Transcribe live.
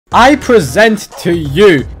I present to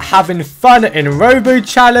you having fun in Robo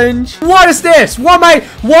Challenge. What is this? What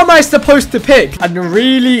am I supposed to pick? And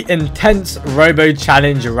really intense Robo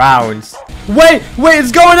Challenge rounds. Wait,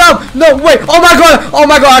 it's going up. No, wait. Oh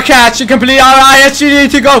my god, I can't actually complete. I actually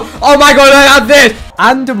need to go. Oh my god, I have this.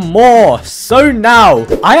 And more. So now,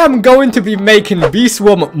 I am going to be making Bee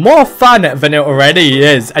Swarm more fun than it already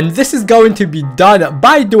is. And this is going to be done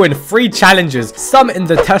by doing 3 challenges. Some in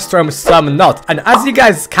the test room, some not. And as you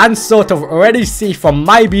guys can sort of already see from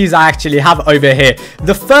my bees I actually have over here,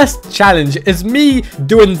 the first challenge is me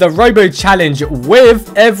doing the Robo Challenge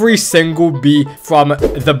with every single bee from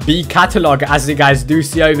the bee catalog. As you guys do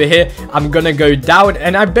see over here, I'm gonna go down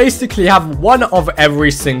and I basically have one of every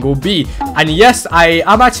single bee. And yes,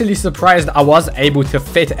 I'm actually surprised I was able to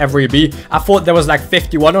fit every bee. I thought there was like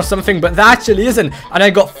 51 or something, but that actually isn't. And I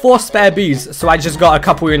got 4 spare bees, so I just got a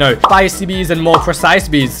couple, you know, spicy bees and more precise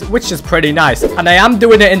bees, which is pretty nice. And I am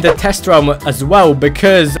doing it in the test room as well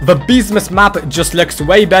because the Beesmas map just looks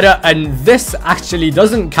way better, and this actually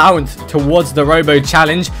doesn't count towards the Robo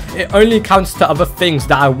Challenge. It only counts to other things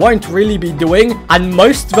that I won't really be doing, and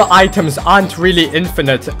most of the items aren't really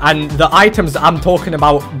infinite. And the items I'm talking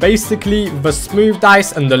about, basically the smooth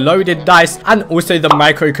dice and the loaded dice, and also the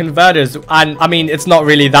micro converters. And I mean, it's not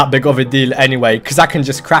really that big of a deal anyway because I can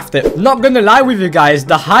just craft it. Not gonna lie with you guys,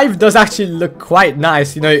 the hive does actually look quite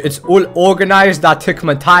nice. You know, it's all organized. I took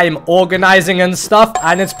my time organizing and stuff,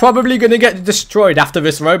 and it's probably gonna get destroyed after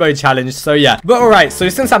this Robo Challenge, so yeah. But alright, so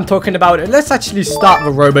since I'm talking about it, let's actually start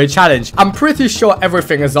the Robo Challenge. I'm pretty sure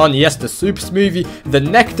everything is on. Yes, the soup smoothie, the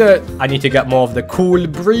nectar. I need to get more of the cool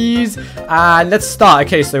breeze, and let's start.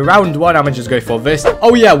 Okay, so round 1, I'm gonna just go for this.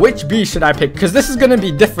 Oh yeah, which bee should I pick? Because this is going to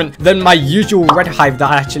be different than my usual red hive that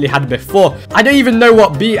I actually had before. I don't even know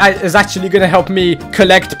what bee is actually going to help me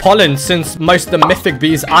collect pollen, since most of the mythic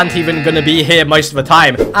bees aren't even going to be here most of the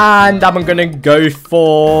time. And I'm going to go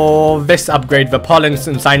for this upgrade, the pollen,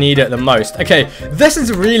 since I need it the most. Okay, this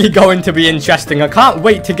is really going to be interesting. I can't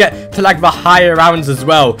wait to get to like the higher rounds as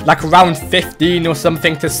well, like round 15 or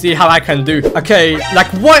something, to see how I can do. Okay, like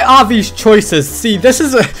what are these choices? See, this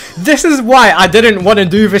is why I didn't want to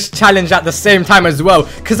do this challenge at the same time as well,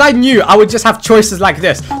 because I knew I would just have choices like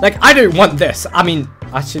this. Like, I don't want this. I mean,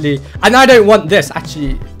 actually, and I don't want this.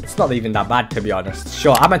 Actually, it's not even that bad, to be honest.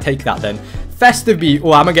 Sure, I'm gonna take that then. Festive bee.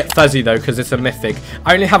 Oh, I'm gonna get fuzzy though because it's a mythic.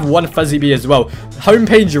 I only have 1 fuzzy bee as well.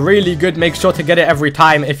 Homepage really good. Make sure to get it every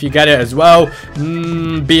time if you get it as well.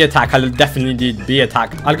 Bee attack. I'll definitely need bee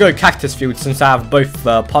attack. I'll go cactus field since I have both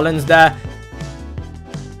pollens there.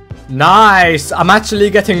 Nice. I'm actually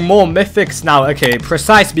getting more mythics now. Okay,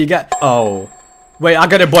 precise bee get. Oh. Wait, I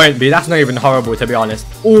got a buoyant bee. That's not even horrible, to be honest.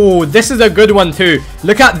 Oh, this is a good one too.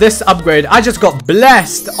 Look at this upgrade. I just got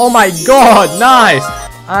blessed. Oh my god, nice.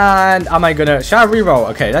 And am I gonna... Shall I reroll?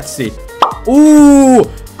 Okay, let's see. Ooh,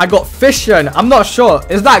 I got fission. I'm not sure.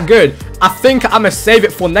 Is that good? I think I'm gonna save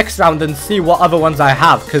it for next round and see what other ones I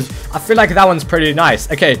have, because I feel like that one's pretty nice.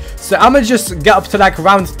 Okay, so I'm gonna just get up to like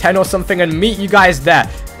round 10 or something and meet you guys there.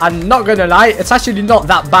 I'm not gonna lie, it's actually not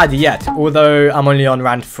that bad yet, although I'm only on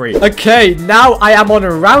round 3. Okay, now I am on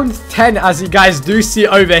round 10, as you guys do see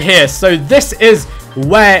over here. So this is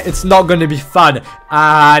where it's not gonna be fun.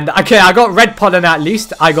 And okay, I got red pollen at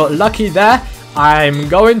least. I got lucky there. I'm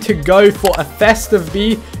going to go for a festive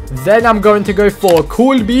bee. Then I'm going to go for a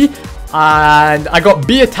cool bee. And I got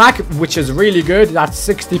bee attack, which is really good. That's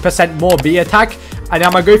 60% more bee attack. And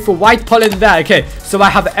I'm gonna go for white pollen there. Okay, so I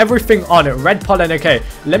have everything on it. Red pollen. Okay,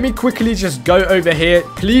 let me quickly just go over here.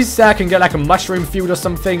 Please say I can get like a mushroom field or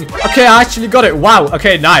something. Okay, I actually got it. Wow.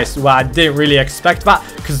 Okay, nice. Well, I didn't really expect that,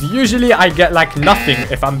 because usually I get like nothing,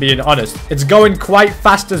 if I'm being honest. It's going quite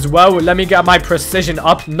fast as well. Let me get my precision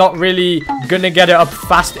up. Not really gonna get it up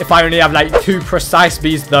fast if I only have like 2 precise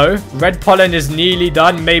bees though. Red pollen is nearly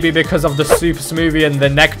done, maybe because of the super smoothie and the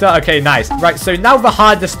nectar. Okay, nice. Right, so now the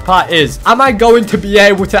hardest part is, am I going to be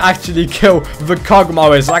able to actually kill the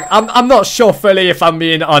cogmowers? Like, I'm not sure fully, if I'm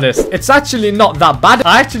being honest. It's actually not that bad.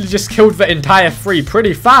 I actually just killed the entire 3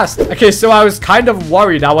 pretty fast. Okay, so I was kind of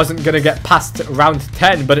worried I wasn't gonna get past round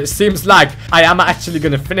 10, but it seems like I am actually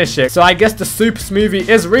gonna finish it. So I guess the super smoothie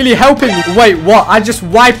is really helping me. Wait, what? I just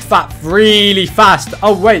wiped that really fast.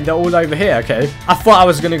 Oh wait, they're all over here. Okay, I thought I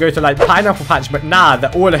was gonna go to like pineapple patch, but nah,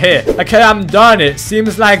 they're all here. Okay, I'm done. It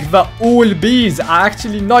seems like the all bees are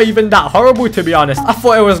actually not even that horrible, to be honest. honest. I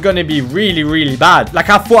thought it was going to be really, really bad. Like,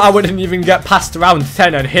 I thought I wouldn't even get past round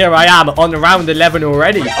 10, and here I am on round 11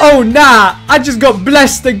 already. Oh, nah. I just got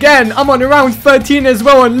blessed again. I'm on round 13 as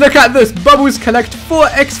well, and look at this. Bubbles collect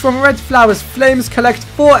 4x from red flowers. Flames collect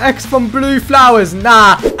 4x from blue flowers.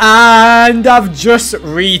 Nah. And I've just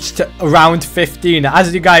reached round 15.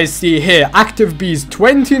 As you guys see here, active bees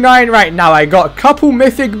 29 right now. I got a couple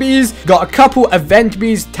mythic bees, got a couple event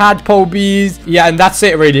bees, tadpole bees. Yeah, and that's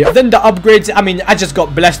it really. Then the upgrades, I mean, I just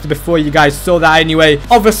got blessed before you guys saw that anyway.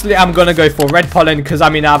 Obviously, I'm gonna go for red pollen because, I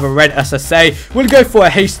mean, I have a red SSA. We'll go for a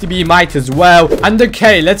hasty bee mite as well. And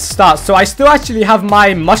okay, let's start. So I still actually have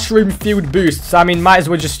my mushroom field boost. So, I mean, might as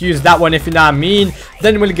well just use that one if you know what I mean.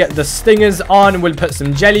 Then we'll get the stingers on. We'll put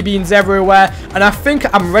some jelly beans everywhere. And I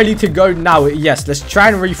think I'm ready to go now. Yes, let's try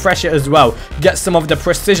and refresh it as well. Get some of the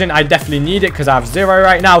precision. I definitely need it because I have 0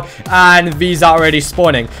 right now. And these are already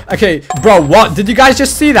spawning. Okay, bro, what? Did you guys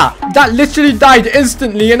just see that? That literally died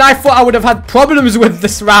instantly. And I thought I would have had problems with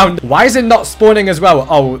this round. Why is it not spawning as well?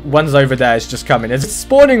 Oh, one's over there. It's just coming. It's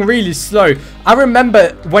spawning really slow. I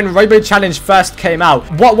remember when Robo Challenge first came out,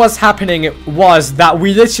 what was happening was that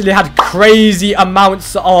we literally had crazy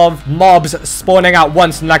amounts of mobs spawning at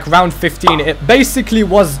once in like round 15. It basically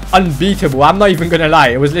was unbeatable. I'm not even gonna lie.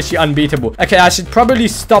 It was literally unbeatable. Okay, I should probably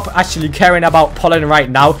stop actually caring about pollen right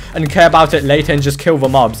now and care about it later and just kill the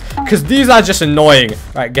mobs because these are just annoying.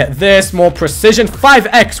 Right, get this, more precision,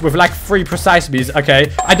 5x with like 3 precise bees.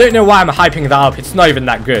 Okay, I don't know why I'm hyping that up. It's not even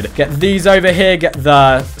that good. Get these over here, get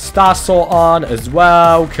the star sort on as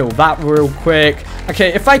well, kill that real quick.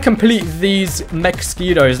 Okay, if I complete these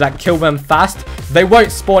mosquitoes, like kill them fast, they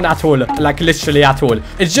won't spawn at all, like literally at all.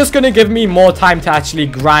 It's just gonna give me more time to actually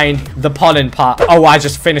grind the pollen part. Oh, I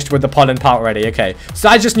just finished with the pollen part already. Okay, so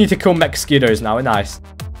I just need to kill mosquitoes now. Nice.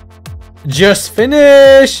 Just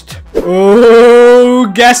finished.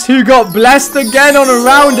 Oh, guess who got blessed again on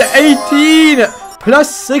round 18?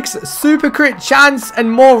 +6 super crit chance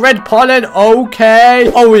and more red pollen.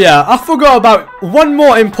 Okay. Oh yeah, I forgot about one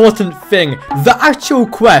more important thing. The actual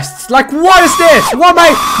quests. Like, what is this? What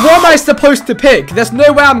am I supposed to pick? There's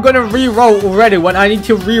no way I'm gonna re-roll already when I need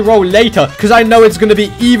to re-roll later, because I know it's gonna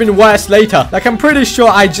be even worse later. Like, I'm pretty sure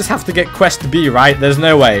I just have to get quest B, right? There's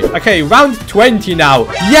no way. Okay, round 20 now.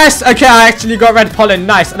 Yes, okay, I actually got red pollen.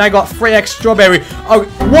 Nice. And I got 3x strawberry. Oh,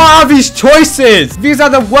 what are these choices? These are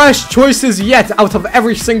the worst choices yet out of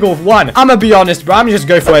every single one. I'm gonna be honest, bro. I'm just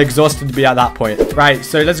go for exhausted bee at that point. Right,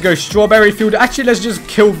 so let's go strawberry field. Actually, let's just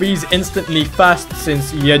kill these instantly first,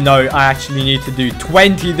 since, you know, I actually need to do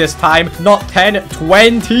 20 this time, not 10,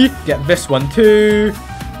 20. Get this one too.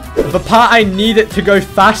 The part I need it to go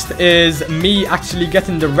fast is me actually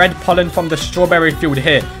getting the red pollen from the strawberry field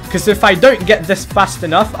here, because if I don't get this fast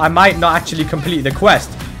enough, I might not actually complete the quest,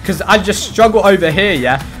 because I just struggle over here.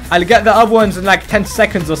 Yeah, I'll get the other ones in like 10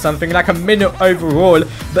 seconds or something, like a minute overall,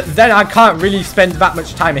 but then I can't really spend that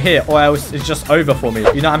much time here, or else it's just over for me.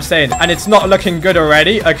 You know what I'm saying? And it's not looking good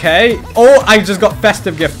already. Okay. Oh, I just got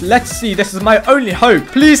festive gift. Let's see. This is my only hope.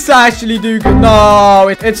 Please say I actually do good. No,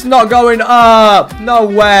 it's not going up. No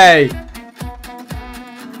way.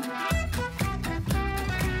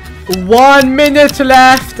 1 minute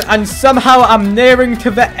left, and somehow I'm nearing to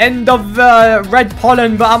the end of the red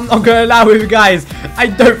pollen, but I'm not gonna lie with you guys, I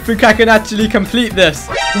don't think I can actually complete this.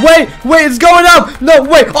 Wait, it's going up. No,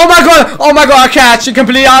 wait. Oh my god, I can't actually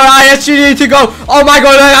complete. I actually need to go. Oh my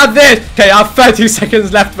god, I have this. Okay, I have 30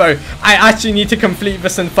 seconds left, bro. I actually need to complete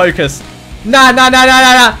this and focus. Nah.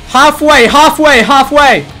 Halfway.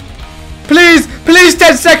 Please,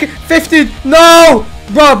 10 seconds. 15. No,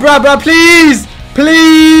 bro, please.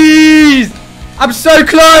 I'm so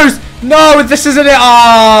close. No, this isn't it.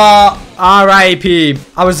 R.I.P.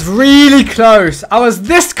 I was really close. I was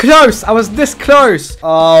this close.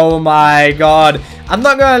 Oh my god. I'm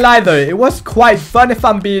not gonna lie though, it was quite fun if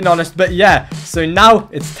I'm being honest, but yeah. So now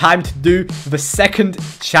it's time to do the second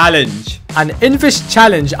challenge. And in this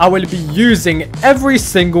challenge, I will be using every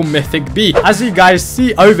single mythic bee. As you guys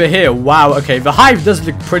see over here, wow, okay, the hive does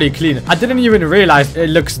look pretty clean. I didn't even realize it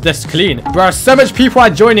looks this clean. Bro, so much people are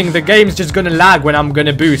joining, the game's just gonna lag when I'm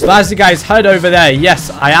gonna boost. But as you guys heard over there, yes,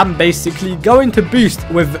 I am basically going to boost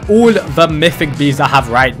with all the mythic bees I have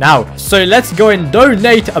right now. So let's go and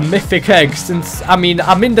donate a mythic egg, since, I mean,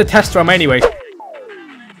 I'm in the test room anyway.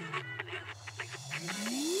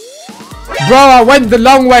 Bro, I went the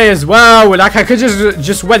long way as well. Like, I could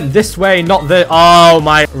just went this way, not the... Oh,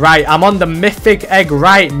 my... Right, I'm on the mythic egg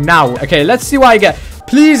right now. Okay, let's see what I get.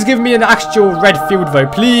 Please give me an actual red field, though.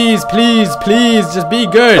 Please. Just be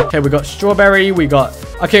good. Okay, we got strawberry. We got...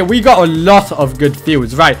 Okay, we got a lot of good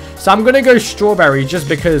fields, right? So I'm gonna go strawberry just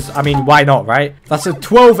because, I mean, why not, right? That's a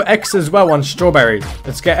 12x as well on strawberry.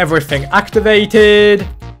 Let's get everything activated.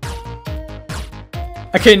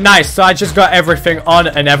 Okay, nice. So I just got everything on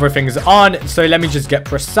and everything's on. So let me just get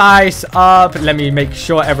precise up. Let me make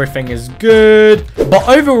sure everything is good. But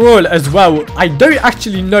overall as well, I don't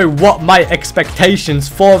actually know what my expectations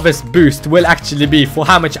for this boost will actually be for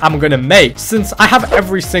how much I'm going to make, since I have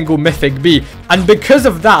every single mythic bee. And because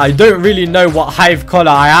of that, I don't really know what hive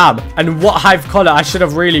color I am and what hive color I should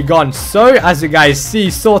have really gone. So as you guys see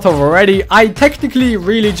sort of already, I technically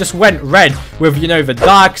really just went red with, you know, the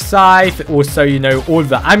dark scythe, also, you know, all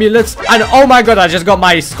the amulets. And oh my god, I just got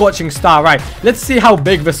my scorching star, right? Let's see how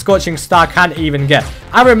big the scorching star can even get.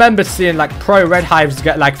 I remember seeing like pro red hives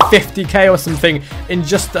get like 50k or something in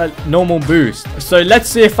just a normal boost. So let's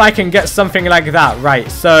see if I can get something like that,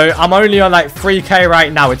 right? So I'm only on like 3k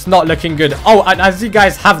right now. It's not looking good. Oh, and as you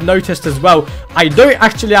guys have noticed as well, I don't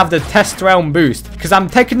actually have the test realm boost because I'm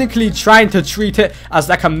technically trying to treat it as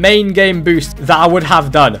like a main game boost that I would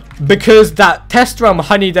have done, because that test realm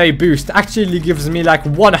honey day boost actually gives me like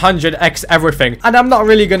 100x everything. And I'm not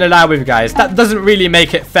really gonna lie with you guys, that doesn't really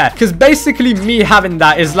make it fair, because basically me having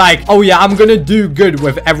that is like, oh yeah, I'm gonna do good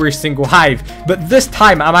with every single hive, but this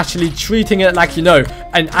time I'm actually treating it like, you know,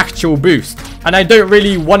 an actual boost. And I don't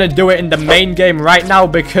really want to do it in the main game right now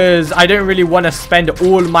because I don't really want to spend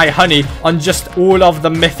all my honey on just all of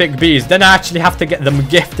the mythic bees. Then I actually have to get them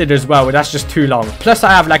gifted as well. That's just too long. Plus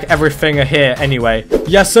I have like everything here anyway.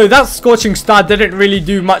 Yeah, so that scorching star didn't really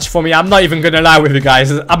do much for me. I'm not even gonna lie with you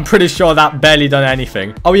guys. I'm pretty sure that barely done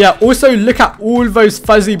anything. Oh yeah, also look at all those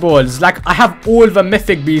fuzzy balls. Like I have all the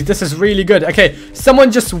mythic bees. This is really good. Okay,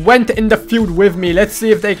 someone just went in the field with me. Let's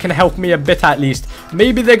see if they can help me a bit at least.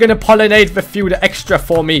 Maybe they're gonna pollinate the field extra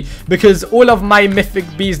for me, because all of my mythic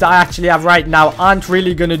bees that I actually have right now aren't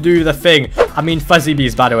really gonna do the thing. I mean fuzzy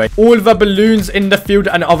bees, by the way. All the balloons in the field,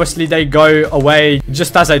 and obviously they go away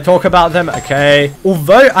just as I talk about them. Okay,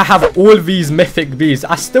 although I have all these mythic bees,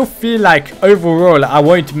 I still feel like overall I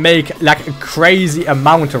won't make like a crazy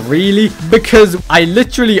amount really, because I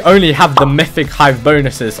literally only have the mythic hive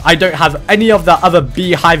bonuses. I don't have any of the other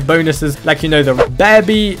bee hive bonuses, like, you know, the bear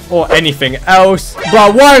bee or anything else.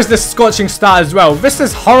 Bro, why is this scorching star as well? This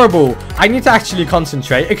is horrible. I need to actually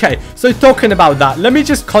concentrate. Okay, so talking about that, let me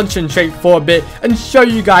just concentrate for a bit and show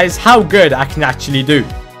you guys how good I can actually do.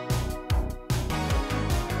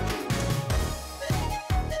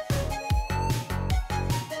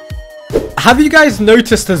 Have you guys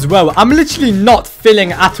noticed as well, I'm literally not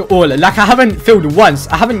filling at all. Like I haven't filled once.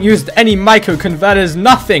 I haven't used any micro converters,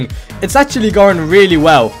 nothing. It's actually going really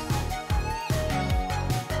well.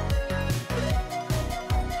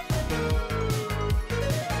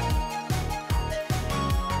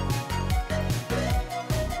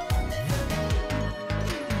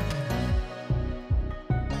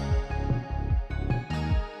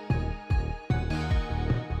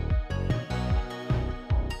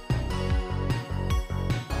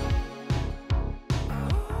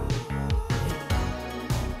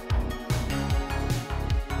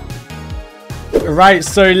 Right,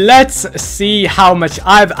 so let's see how much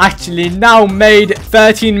I've actually now made.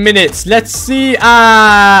 13 minutes. Let's see.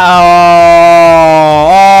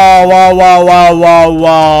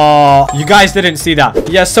 Whoa. You guys didn't see that.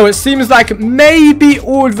 Yeah, so it seems like maybe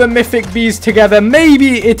all the mythic bees together,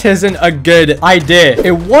 maybe it isn't a good idea.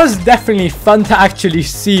 It was definitely fun to actually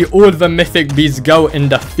see all the mythic bees go in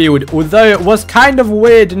the field, although it was kind of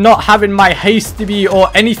weird not having my hasty bee or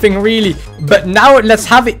anything really. But now let's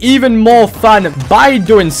have even more fun by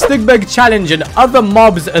doing Stigbug challenge and other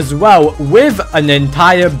mobs as well with an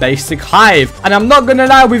entire basic hive. And I'm not gonna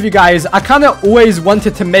lie with you guys, I kind of always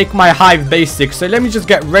wanted to make my hive basic, so let me just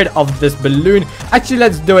get rid of this balloon. Actually,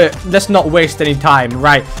 let's do it. Let's not waste any time.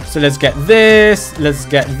 Right, so let's get this. Let's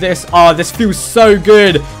get this. Oh, this feels so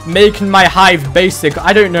good making my hive basic.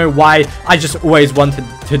 I don't know why, I just always wanted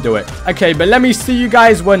to do it. Okay, but let me see you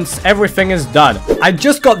guys once everything is done. I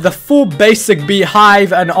just got the full basic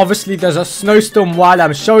beehive, and obviously there's a snowstorm while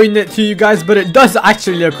I'm showing it to you guys, but it does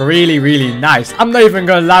actually look really nice. I'm not even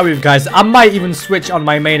gonna lie with you guys, I might even switch on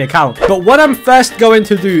my main account. But what I'm first going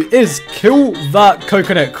to do is kill the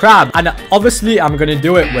coconut crab, and obviously I'm gonna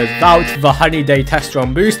do it without the honey day test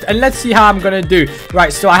run boost, and let's see how I'm gonna do.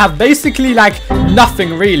 Right, so I have basically like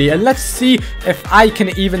nothing really, and let's see if I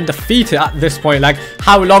can even defeat it at this point. Like,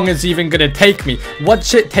 how long is it even gonna take me? What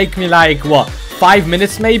should take me, like, what, 5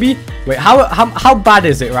 minutes maybe? Wait, how bad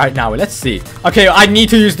is it right now? Let's see. Okay, I need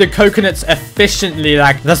to use the coconuts efficiently.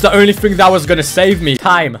 Like, that's the only thing that was gonna save me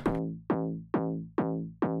time.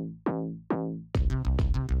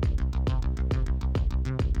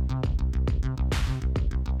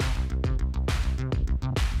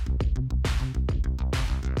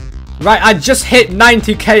 Right, I just hit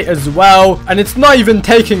 90k as well, and it's not even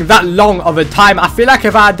taking that long of a time. I feel like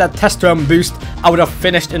if I had that testosterone boost, I would have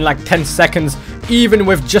finished in like 10 seconds, even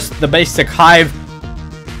with just the basic hive.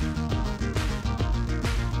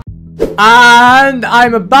 And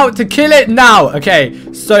I'm about to kill it now.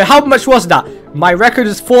 Okay, so how much was that? My record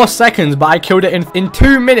is 4 seconds, but I killed it in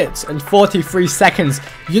 2 minutes and 43 seconds.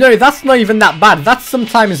 You know, that's not even that bad. That's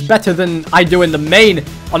sometimes better than I do in the main,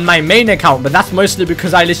 on my main account. But that's mostly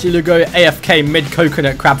because I literally go AFK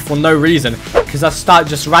mid-coconut crab for no reason. Because I start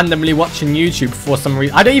just randomly watching YouTube for some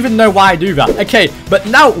reason. I don't even know why I do that. Okay, but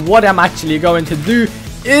now what I'm actually going to do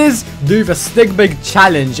is do the Stick Bug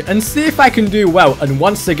challenge and see if I can do well. And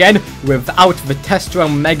once again, without the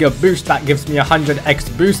testosterone mega boost that gives me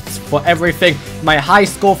 100x boosts for everything, my high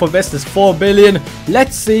score for this is 4 billion.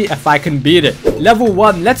 Let's see if I can beat it. Level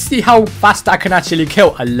 1, let's see how fast I can actually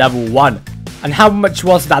kill a level 1. And how much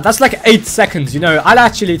was that? That's like 8 seconds, you know. I'll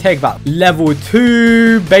actually take that. Level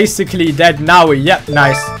 2, basically dead now. Yep,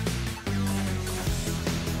 nice.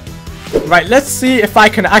 Right, let's see if I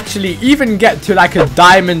can actually even get to like a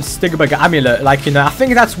diamond Stick Bug amulet. Like, you know, I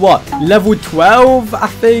think that's what? Level 12, I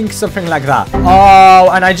think, something like that. Oh,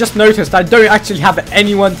 and I just noticed I don't actually have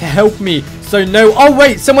anyone to help me. So no, oh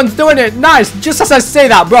wait, someone's doing it. Nice, just as I say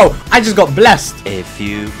that, bro, I just got blessed. A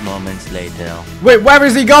few moments later. Wait, where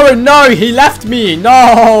is he going? No, he left me.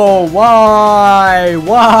 No, why?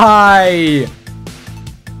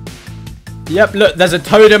 Yep, look, there's a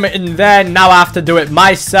totem in there. Now I have to do it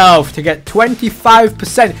myself to get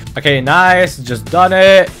 25%. Okay, nice. Just done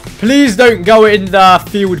it. Please don't go in the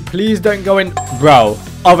field. Please don't go in. Bro,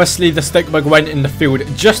 obviously the Stick Bug went in the field.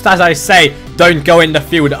 Just as I say, don't go in the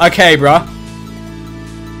field. Okay, bro.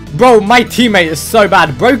 Bro, my teammate is so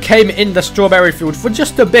bad. Bro came in the strawberry field for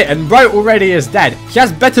just a bit and bro already is dead. He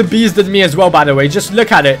has better bees than me as well, by the way. Just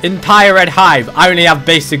look at it. Entire red hive. I only have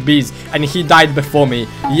basic bees and he died before me.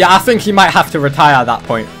 Yeah, I think he might have to retire at that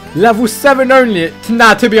point. Level 7 only.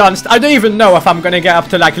 Nah, to be honest, I don't even know if I'm going to get up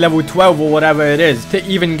to like level 12 or whatever it is to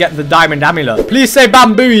even get the diamond amulet. Please say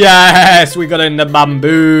bamboo. Yes, we got in the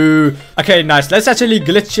bamboo. Okay, nice. Let's actually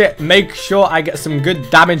glitch it. Make sure I get some good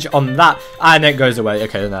damage on that. And it goes away.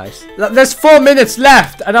 Okay, nice. There's 4 minutes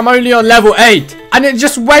left and I'm only on level 8. And it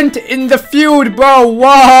just went in the field, bro.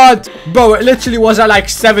 What? Bro, it literally was at like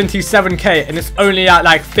 77k and it's only at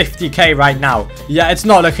like 50k right now. Yeah, it's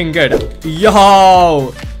not looking good.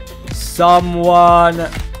 Yo. Someone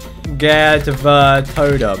get the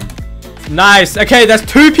totem. Nice. Okay, there's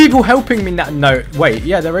 2 people helping me now. No, wait.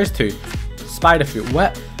 Yeah, there is 2. Spider field.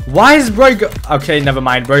 Where? Why is bro okay, never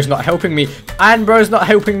mind. Bro's not helping me. And bro's not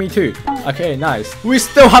helping me too. Okay, nice. We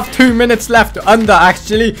still have 2 minutes left under,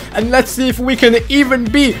 actually. And let's see if we can even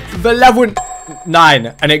beat the level 9.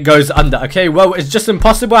 And it goes under. Okay, well, it's just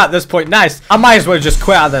impossible at this point. Nice. I might as well just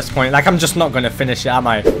quit at this point. Like, I'm just not going to finish it, am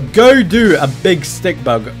I? Go do a big Stick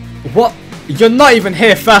Bug. What? You're not even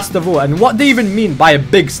here, first of all. And what do you even mean by a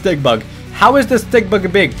big Stick Bug? How is the Stick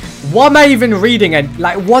Bug big? What am I even reading? And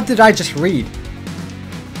like, what did I just read?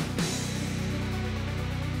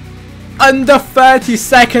 Under 30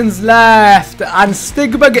 seconds left. And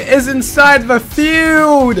Stick Bug is inside the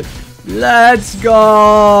field. Let's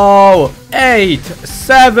go. 8,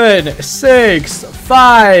 7, 6,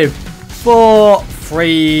 5, 4,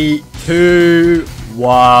 3, 2,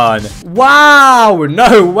 1. Wow,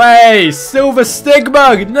 no way. Silver Stick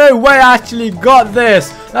Bug. No way I actually got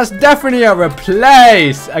this. That's definitely a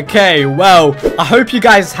replace. Okay, well, I hope you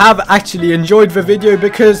guys have actually enjoyed the video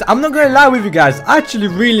because I'm not going to lie with you guys. I actually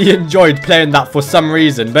really enjoyed playing that for some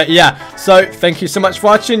reason. But yeah, so thank you so much for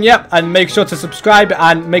watching. Yep, and make sure to subscribe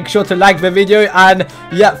and make sure to like the video. And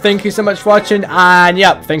yeah, thank you so much for watching. And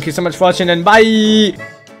yeah, thank you so much for watching and bye.